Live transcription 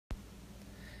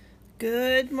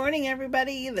Good morning,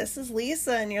 everybody. This is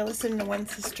Lisa, and you're listening to One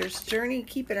Sister's Journey,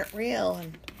 keeping it real.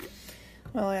 And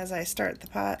well, as I start the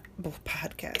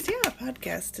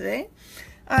podcast today,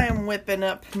 I am whipping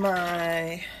up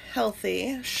my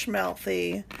healthy,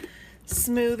 schmelthy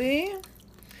smoothie.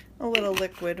 A little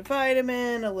liquid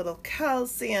vitamin, a little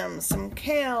calcium, some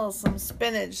kale, some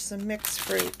spinach, some mixed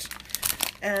fruit.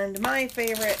 And my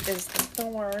favorite is the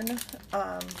Thorne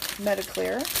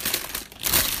Mediclear.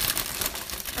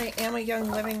 I am a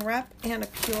Young Living rep and a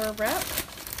Pure rep,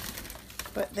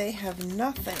 but they have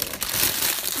nothing.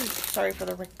 Sorry for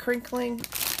the crinkling.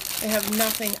 They have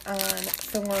nothing on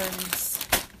Thorne's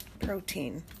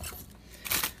protein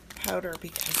powder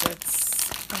because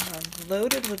it's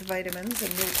loaded with vitamins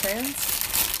and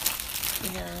nutrients,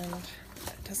 and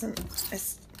it doesn't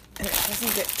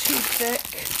get too thick,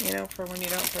 for when you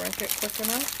don't drink it quick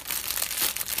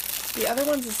enough. The other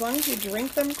ones, as long as you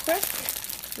drink them quick,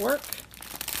 work.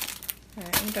 All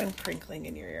right, I'm done crinkling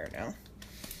in your ear now.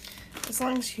 As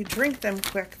long as you drink them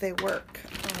quick, they work.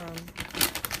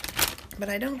 But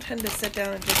I don't tend to sit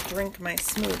down and just drink my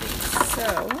smoothies,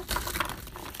 so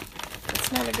it's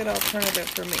not a good alternative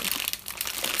for me.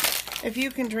 If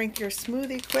you can drink your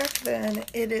smoothie quick, then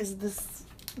it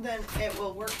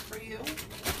will work for you.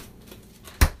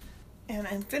 And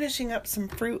I'm finishing up some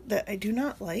fruit that I do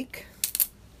not like.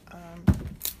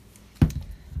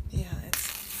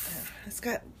 It's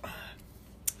got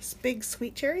big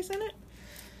sweet cherries in it,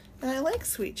 and I like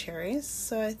sweet cherries,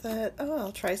 so I thought,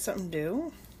 I'll try something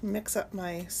new. Mix up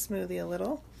my smoothie a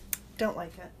little. Don't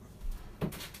like it.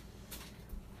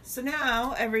 So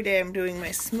now, every day I'm doing my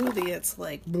smoothie, it's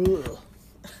like, bleh.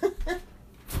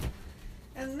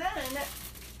 And then,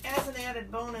 as an added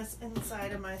bonus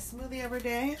inside of my smoothie every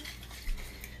day,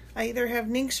 I either have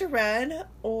Ningxia Red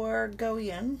or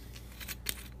Goyun.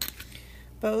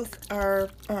 Both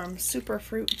are super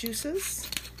fruit juices,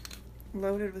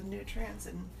 loaded with nutrients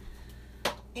and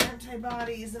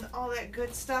antibodies and all that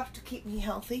good stuff to keep me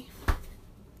healthy.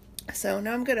 So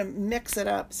now I'm going to mix it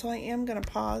up. So I am going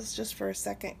to pause just for a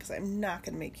second because I'm not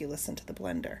going to make you listen to the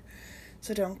blender.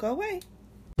 So don't go away.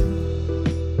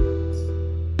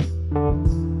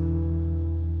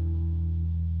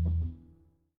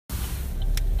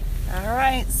 All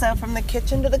right, so from the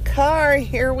kitchen to the car,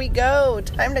 here we go.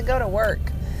 Time to go to work.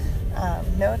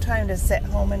 No time to sit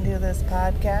home and do this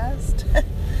podcast.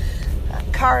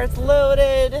 Car is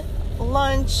loaded,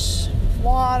 lunch,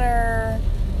 water,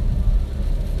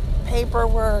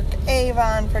 paperwork,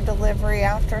 Avon for delivery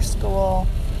after school.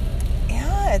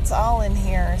 Yeah, it's all in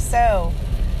here. So,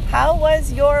 how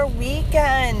was your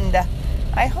weekend?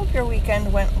 I hope your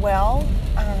weekend went well.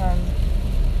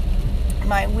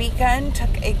 My weekend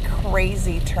took a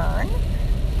crazy turn,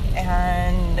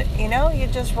 and you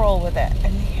just roll with it.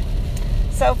 And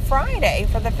so Friday,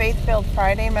 for the Faith-Filled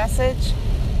Friday message,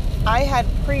 I had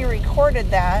pre-recorded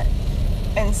that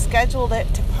and scheduled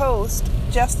it to post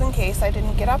just in case I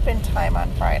didn't get up in time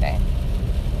on Friday.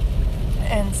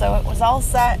 And so it was all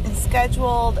set and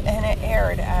scheduled, and it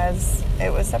aired as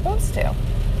it was supposed to.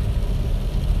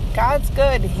 God's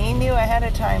good. He knew ahead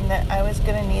of time that I was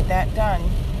going to need that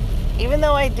done. Even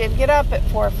though I did get up at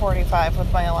 4:45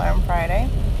 with my alarm Friday,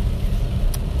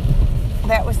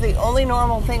 that was the only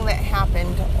normal thing that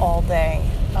happened all day.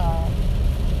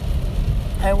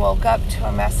 I woke up to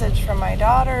a message from my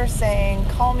daughter saying,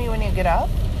 "Call me when you get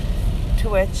up," to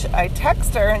which I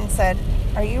texted her and said,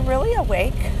 "Are you really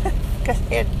awake?" Because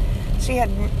she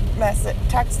had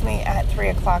texted me at 3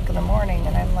 o'clock in the morning,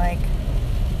 and I'm like,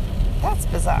 that's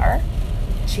bizarre.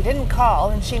 She didn't call,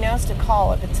 and she knows to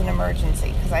call if it's an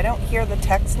emergency, because I don't hear the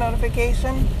text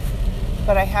notification,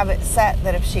 but I have it set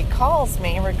that if she calls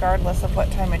me, regardless of what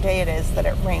time of day it is, that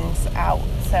it rings out.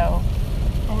 So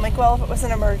I'm like, well, if it was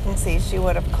an emergency, she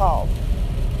would have called.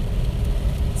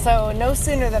 So no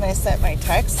sooner than I sent my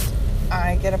text,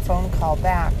 I get a phone call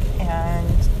back,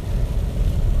 and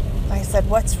I said,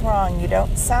 "What's wrong? You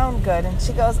don't sound good." And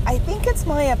she goes, "I think it's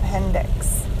my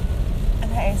appendix."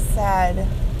 And I said,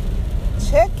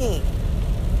 "Chickie,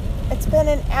 it's been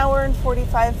an hour and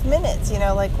 45 minutes,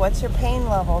 what's your pain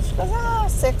level?" She goes,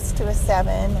 6 to a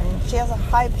 7, and she has a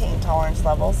high pain tolerance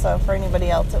level, so for anybody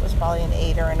else it was probably an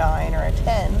 8 or a 9 or a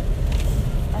 10.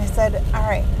 I said, all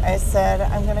right. I said,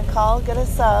 I'm going to call, get a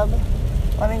sub,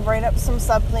 let me write up some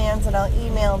sub plans, and I'll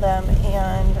email them,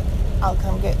 and I'll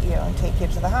come get you and take you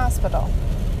to the hospital.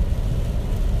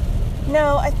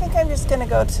 No, I think I'm just going to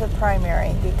go to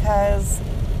primary because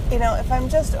if I'm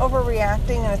just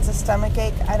overreacting and it's a stomach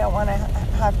ache, I don't want to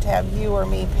have you or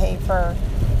me pay for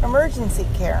emergency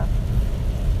care.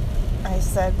 I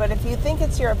said, but if you think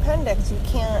it's your appendix, you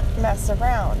can't mess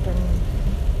around. And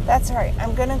That's all right.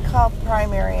 I'm going to call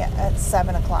primary at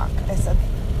 7 o'clock. I said,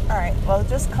 all right, well,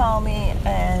 just call me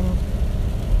and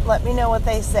let me know what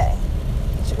they say.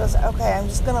 She goes, okay, I'm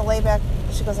just going to lay back.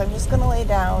 She goes, I'm just going to lay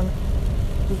down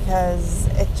because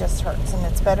it just hurts and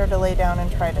it's better to lay down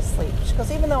and try to sleep. She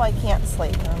goes, even though I can't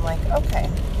sleep. And I'm like, okay,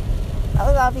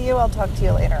 I love you. I'll talk to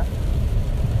you later.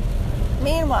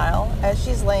 Meanwhile, as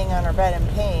she's laying on her bed in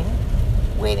pain,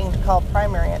 waiting to call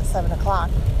primary at 7 o'clock,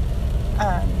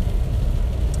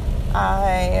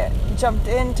 I jumped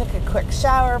in, took a quick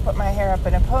shower, put my hair up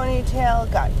in a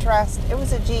ponytail, got dressed. It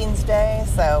was a jeans day,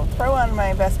 so throw on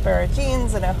my best pair of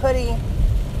jeans and a hoodie.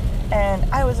 And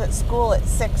I was at school at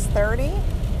 6:30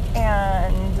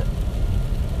 and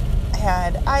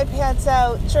had iPads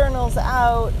out, journals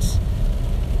out,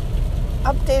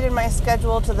 updated my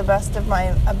schedule to the best of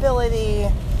my ability,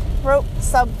 wrote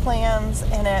sub-plans,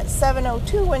 and at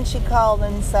 7:02 when she called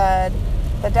and said,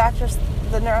 the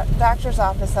doctor's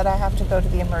office said I have to go to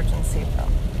the emergency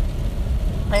room.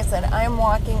 I said, I'm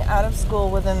walking out of school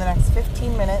within the next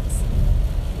 15 minutes.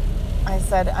 I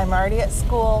said, I'm already at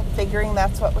school, figuring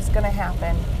that's what was going to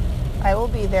happen. I will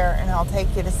be there, and I'll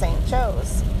take you to St.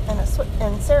 Joe's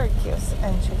in Syracuse.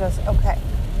 And she goes, okay.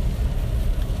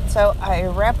 So I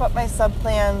wrap up my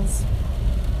sub-plans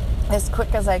as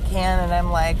quick as I can, and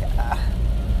I'm like,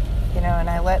 and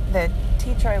I let the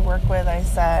teacher I work with, I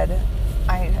said,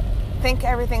 I think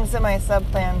everything's in my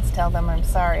sub-plans. Tell them I'm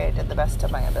sorry, I did the best of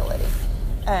my ability.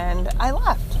 And I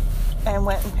left and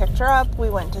went and picked her up. We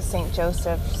went to St.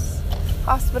 Joseph's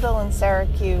Hospital in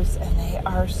Syracuse, and they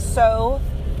are so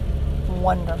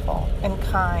wonderful and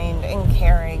kind and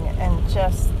caring and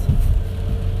just,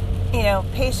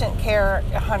 patient care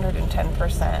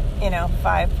 110%,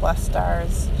 5+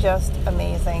 stars, just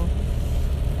amazing.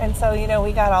 And so,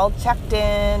 we got all checked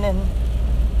in and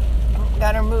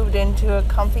got her moved into a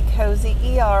comfy, cozy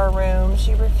ER room.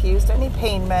 She refused any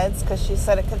pain meds because she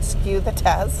said it could skew the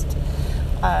test.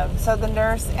 So the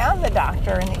nurse and the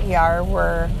doctor in the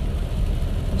ER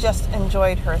just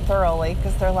enjoyed her thoroughly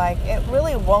because they're like, it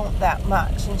really won't that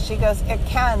much. And she goes, it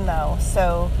can though.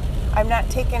 So I'm not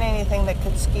taking anything that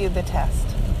could skew the test.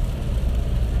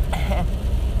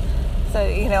 So,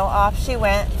 off she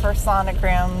went for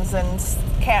sonograms and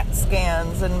CAT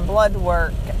scans and blood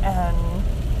work and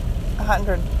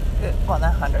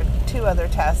 2 other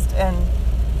tests. And,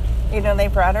 they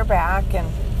brought her back.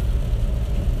 And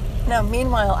now,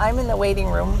 meanwhile, I'm in the waiting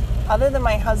room. Other than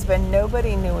my husband,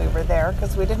 nobody knew we were there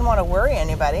because we didn't want to worry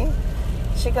anybody.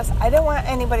 She goes, I don't want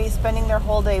anybody spending their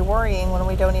whole day worrying when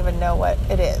we don't even know what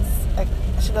it is.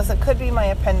 She goes, it could be my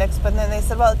appendix, but then they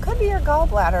said, well, it could be your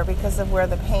gallbladder because of where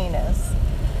the pain is.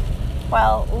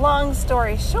 Well, long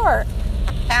story short,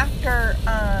 after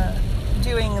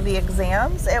doing the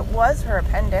exams, it was her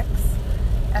appendix.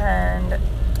 And,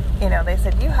 they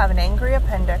said, you have an angry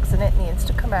appendix and it needs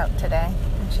to come out today.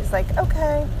 And she's like,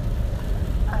 okay.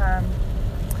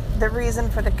 The reason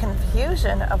for the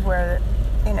confusion of where,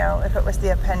 if it was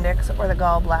the appendix or the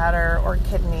gallbladder or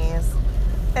kidneys,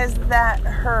 is that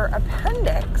her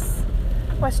appendix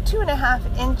was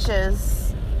 2.5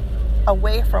 inches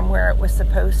away from where it was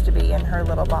supposed to be in her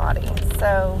little body.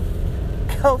 So,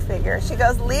 go figure. She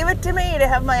goes, leave it to me to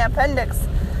have my appendix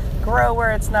grow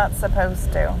where it's not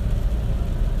supposed to.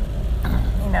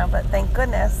 But thank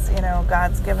goodness,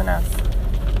 God's given us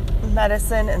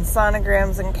medicine and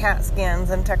sonograms and CAT scans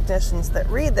and technicians that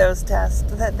read those tests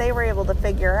that they were able to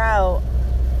figure out,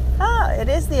 it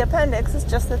is the appendix, it's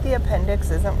just that the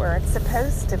appendix isn't where it's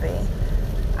supposed to be.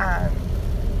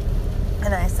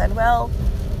 And I said, well,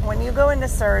 when you go into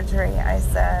surgery, I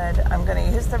said, I'm going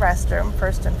to use the restroom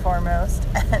first and foremost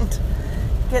and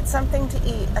get something to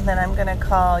eat, and then I'm going to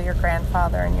call your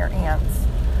grandfather and your aunts.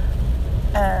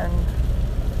 And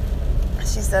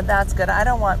she said, that's good. I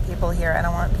don't want people here. I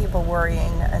don't want people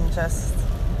worrying and just,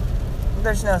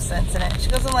 there's no sense in it. She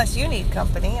goes, unless you need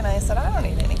company. And I said, I don't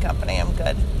need any company. I'm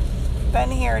good.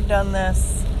 Been here, done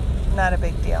this. Not a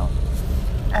big deal.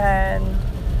 And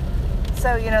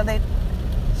so,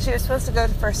 she was supposed to go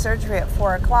for surgery at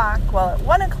 4 o'clock. Well, at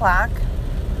 1 o'clock,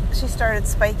 she started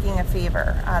spiking a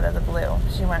fever out of the blue.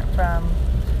 She went from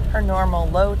her normal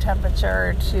low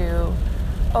temperature to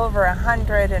over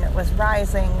 100, and it was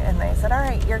rising, and they said, all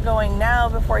right, you're going now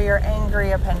before your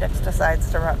angry appendix decides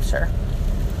to rupture.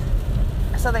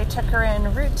 So they took her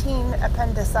in, routine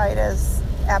appendicitis,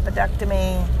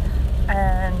 appendectomy,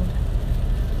 and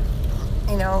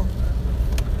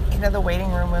the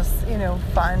waiting room was,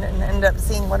 fun, and ended up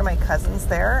seeing one of my cousins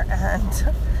there.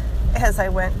 And as I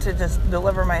went to just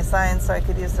deliver my signs so I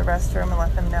could use the restroom and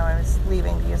let them know I was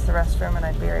leaving to use the restroom and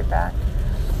I'd be right back,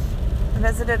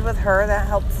 visited with her. That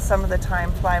helped some of the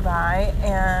time fly by.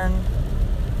 And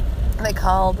they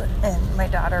called and my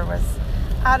daughter was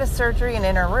out of surgery and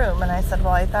in her room. And I said,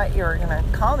 well, I thought you were going to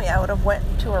call me. I would have went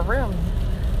to her room.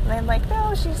 And I'm like,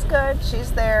 no, she's good.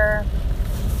 She's there.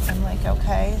 I'm like,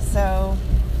 okay. So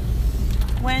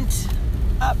went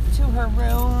up to her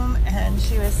room and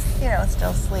she was,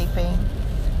 still sleeping.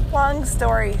 Long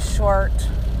story short,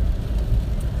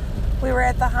 we were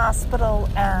at the hospital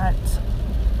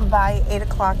by 8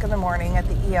 o'clock in the morning at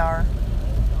the ER.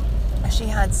 She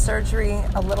had surgery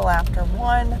a little after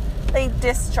 1. They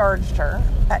discharged her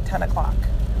at 10 o'clock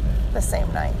the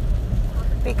same night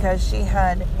because she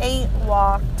had ate,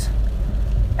 walked,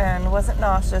 and wasn't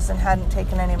nauseous and hadn't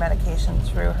taken any medication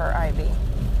through her IV.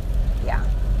 Yeah.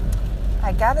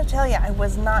 I gotta tell you, I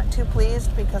was not too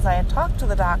pleased because I had talked to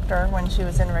the doctor when she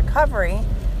was in recovery,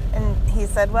 and he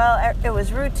said, well, it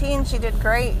was routine. She did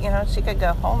great. She could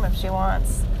go home if she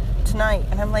wants tonight.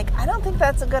 And I'm like, I don't think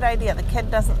that's a good idea. The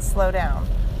kid doesn't slow down.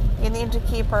 You need to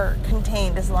keep her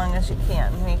contained as long as you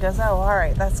can. And he goes, oh, all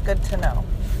right, that's good to know.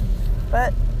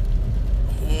 But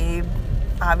he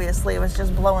obviously was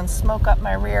just blowing smoke up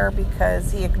my rear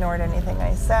because he ignored anything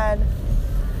I said.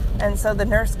 And so the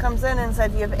nurse comes in and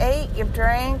said, you've ate, you've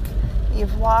drank,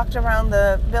 you've walked around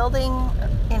the building,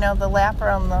 the lap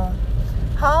around the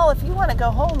hall. If you want to go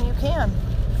home, you can.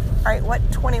 All right, what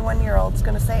 21-year-old's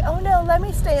going to say, oh, no, let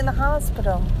me stay in the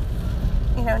hospital,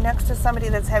 next to somebody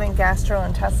that's having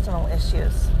gastrointestinal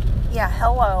issues? Yeah,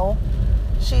 hello.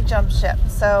 She jumped ship.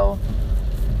 So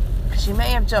she may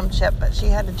have jumped ship, but she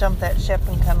had to jump that ship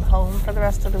and come home for the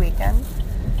rest of the weekend,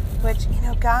 which,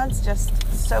 God's just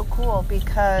so cool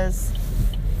because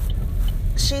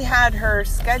she had her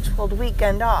scheduled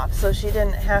weekend off, so she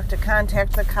didn't have to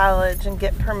contact the college and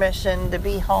get permission to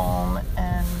be home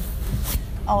and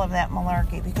all of that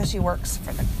malarkey because she works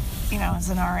for the, as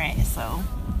an RA. So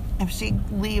if she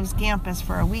leaves campus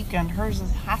for a weekend, hers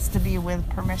has to be with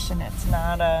permission. It's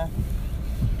not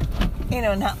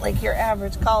not like your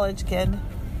average college kid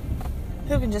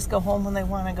who can just go home when they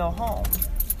want to go home.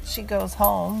 She goes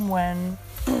home when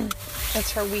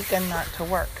it's her weekend not to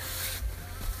work.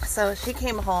 So she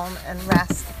came home and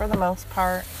rested for the most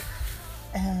part,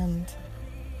 and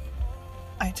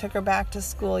I took her back to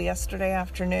school yesterday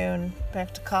afternoon,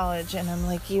 back to college, and I'm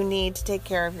like, you need to take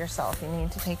care of yourself. You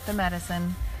need to take the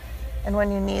medicine. And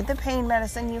when you need the pain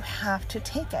medicine, you have to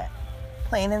take it.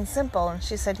 Plain and simple. And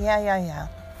she said, yeah.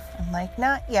 I'm like,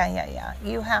 not yeah.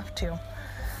 You have to.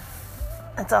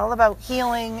 It's all about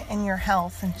healing and your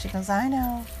health. And she goes, I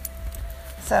know.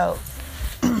 So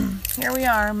here we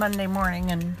are Monday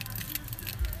morning, and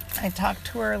I talked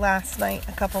to her last night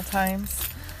a couple times.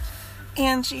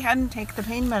 And she hadn't taken the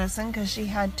pain medicine because she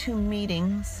had 2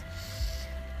 meetings.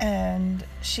 And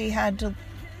she had to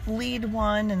lead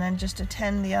one and then just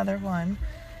attend the other one.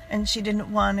 And she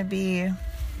didn't want to be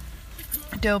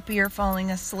dopey or falling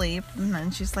asleep. And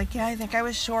then she's like, yeah, I think I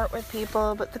was short with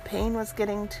people, but the pain was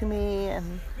getting to me.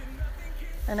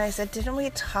 And I said, didn't we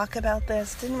talk about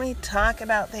this? Didn't we talk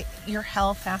about that your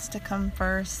health has to come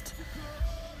first?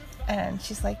 And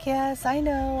she's like, yes, I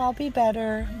know, I'll be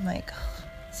better. I'm like,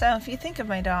 so if you think of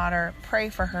my daughter, pray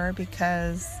for her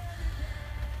because,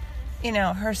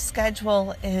 her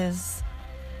schedule is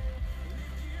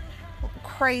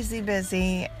crazy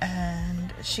busy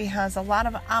and she has a lot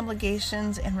of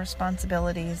obligations and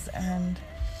responsibilities, and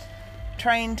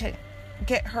trying to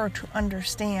get her to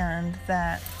understand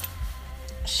that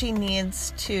she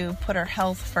needs to put her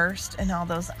health first and all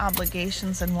those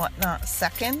obligations and whatnot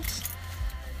second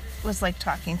was like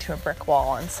talking to a brick wall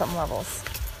on some levels.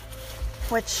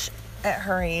 Which, at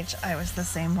her age, I was the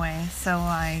same way, so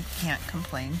I can't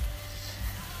complain.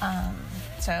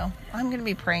 So, I'm going to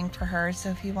be praying for her, so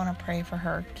if you want to pray for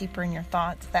her, keep her in your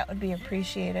thoughts, that would be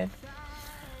appreciated.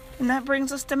 And that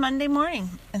brings us to Monday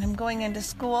morning, and I'm going into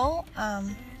school.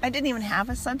 I didn't even have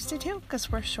a substitute,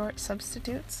 because we're short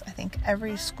substitutes. I think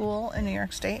every school in New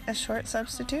York State is short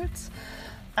substitutes.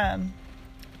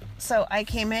 So I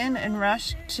came in and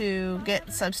rushed to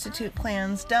get substitute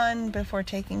plans done before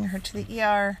taking her to the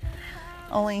ER,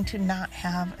 only to not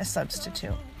have a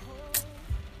substitute.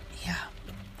 Yeah,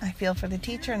 I feel for the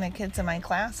teacher and the kids in my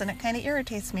class, and it kind of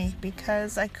irritates me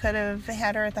because I could have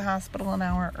had her at the hospital an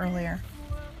hour earlier.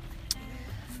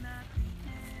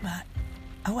 But,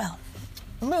 oh well.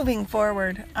 Moving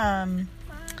forward,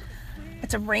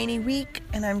 it's a rainy week,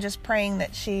 and I'm just praying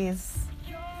that she's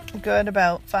good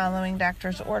about following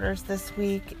doctor's orders this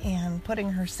week and putting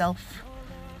herself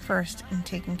first and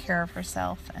taking care of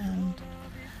herself. And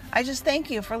I just thank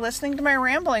you for listening to my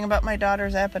rambling about my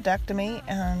daughter's appendectomy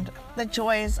and the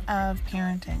joys of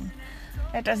parenting.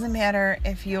 It doesn't matter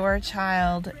if your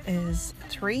child is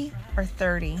 3 or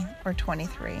 30 or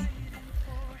 23.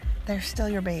 they're still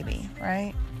your baby,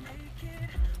 right?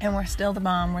 And we're still the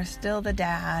mom, we're still the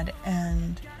dad,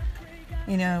 and,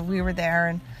 we were there.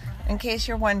 And in case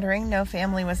you're wondering, no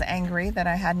family was angry that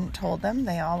I hadn't told them.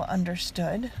 They all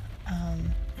understood.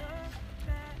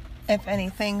 If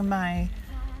anything, my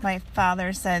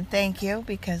father said thank you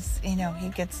because, he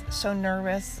gets so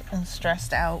nervous and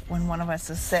stressed out when one of us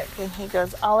is sick. And he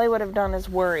goes, all I would have done is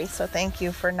worry, so thank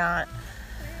you for not,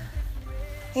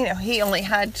 he only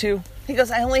had to, he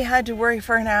goes, I only had to worry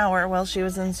for an hour while she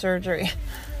was in surgery.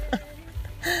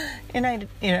 And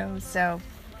so,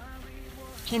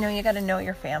 you got to know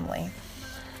your family.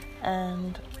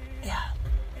 And, yeah.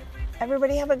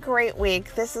 Everybody have a great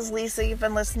week. This is Lisa. You've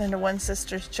been listening to One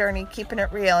Sister's Journey, keeping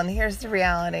it real. And here's the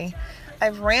reality.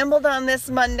 I've rambled on this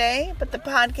Monday, but the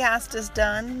podcast is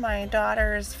done. My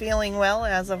daughter is feeling well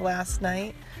as of last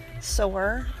night.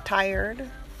 Sore, tired.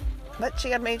 But she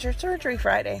had major surgery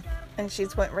Friday. And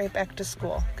she's went right back to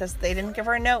school because they didn't give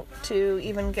her a note to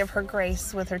even give her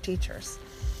grace with her teachers.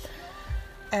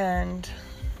 And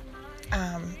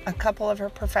a couple of her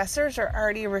professors are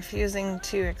already refusing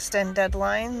to extend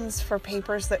deadlines for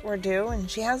papers that were due, and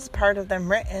she has part of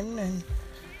them written, and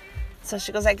so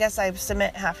she goes, I guess I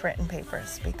submit half-written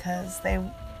papers because they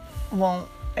won't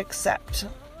accept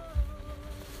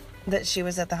that she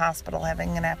was at the hospital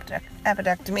having an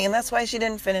appendectomy, and that's why she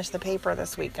didn't finish the paper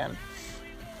this weekend.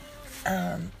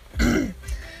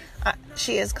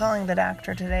 She is calling the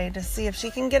doctor today to see if she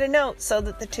can get a note so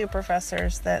that the two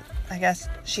professors that I guess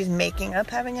she's making up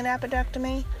having an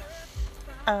appendectomy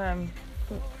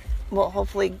will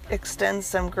hopefully extend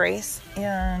some grace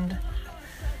and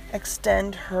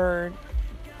extend her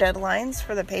deadlines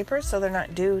for the papers so they're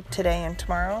not due today and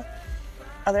tomorrow.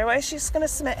 Otherwise, she's going to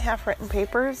submit half-written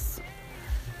papers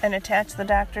and attach the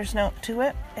doctor's note to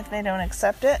it if they don't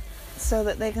accept it so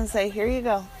that they can say, here you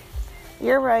go.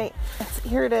 You're right.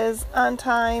 Here it is, on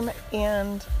time,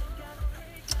 and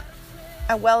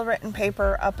a well-written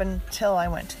paper up until I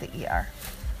went to the ER.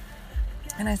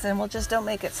 And I said, well, just don't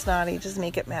make it snotty. Just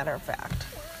make it matter of fact.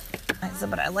 I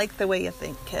said, but I like the way you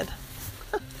think, kid.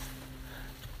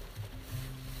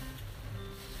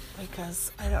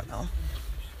 Because, I don't know.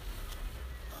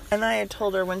 And I had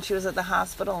told her when she was at the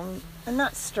hospital, and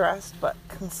not stressed, but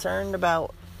concerned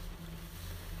about,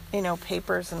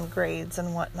 papers and grades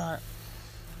and whatnot.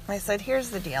 I said,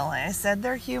 here's the deal. I said,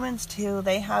 they're humans too.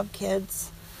 They have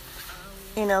kids.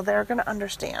 They're going to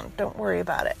understand. Don't worry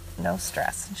about it. No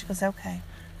stress. And she goes, okay.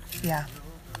 Yeah.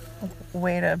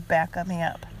 Way to back me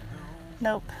up.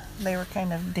 Nope. They were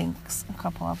kind of dinks, a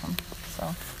couple of them. So,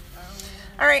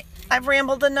 all right. I've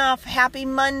rambled enough. Happy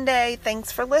Monday.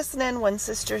 Thanks for listening. One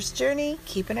Sister's Journey,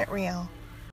 keeping it real.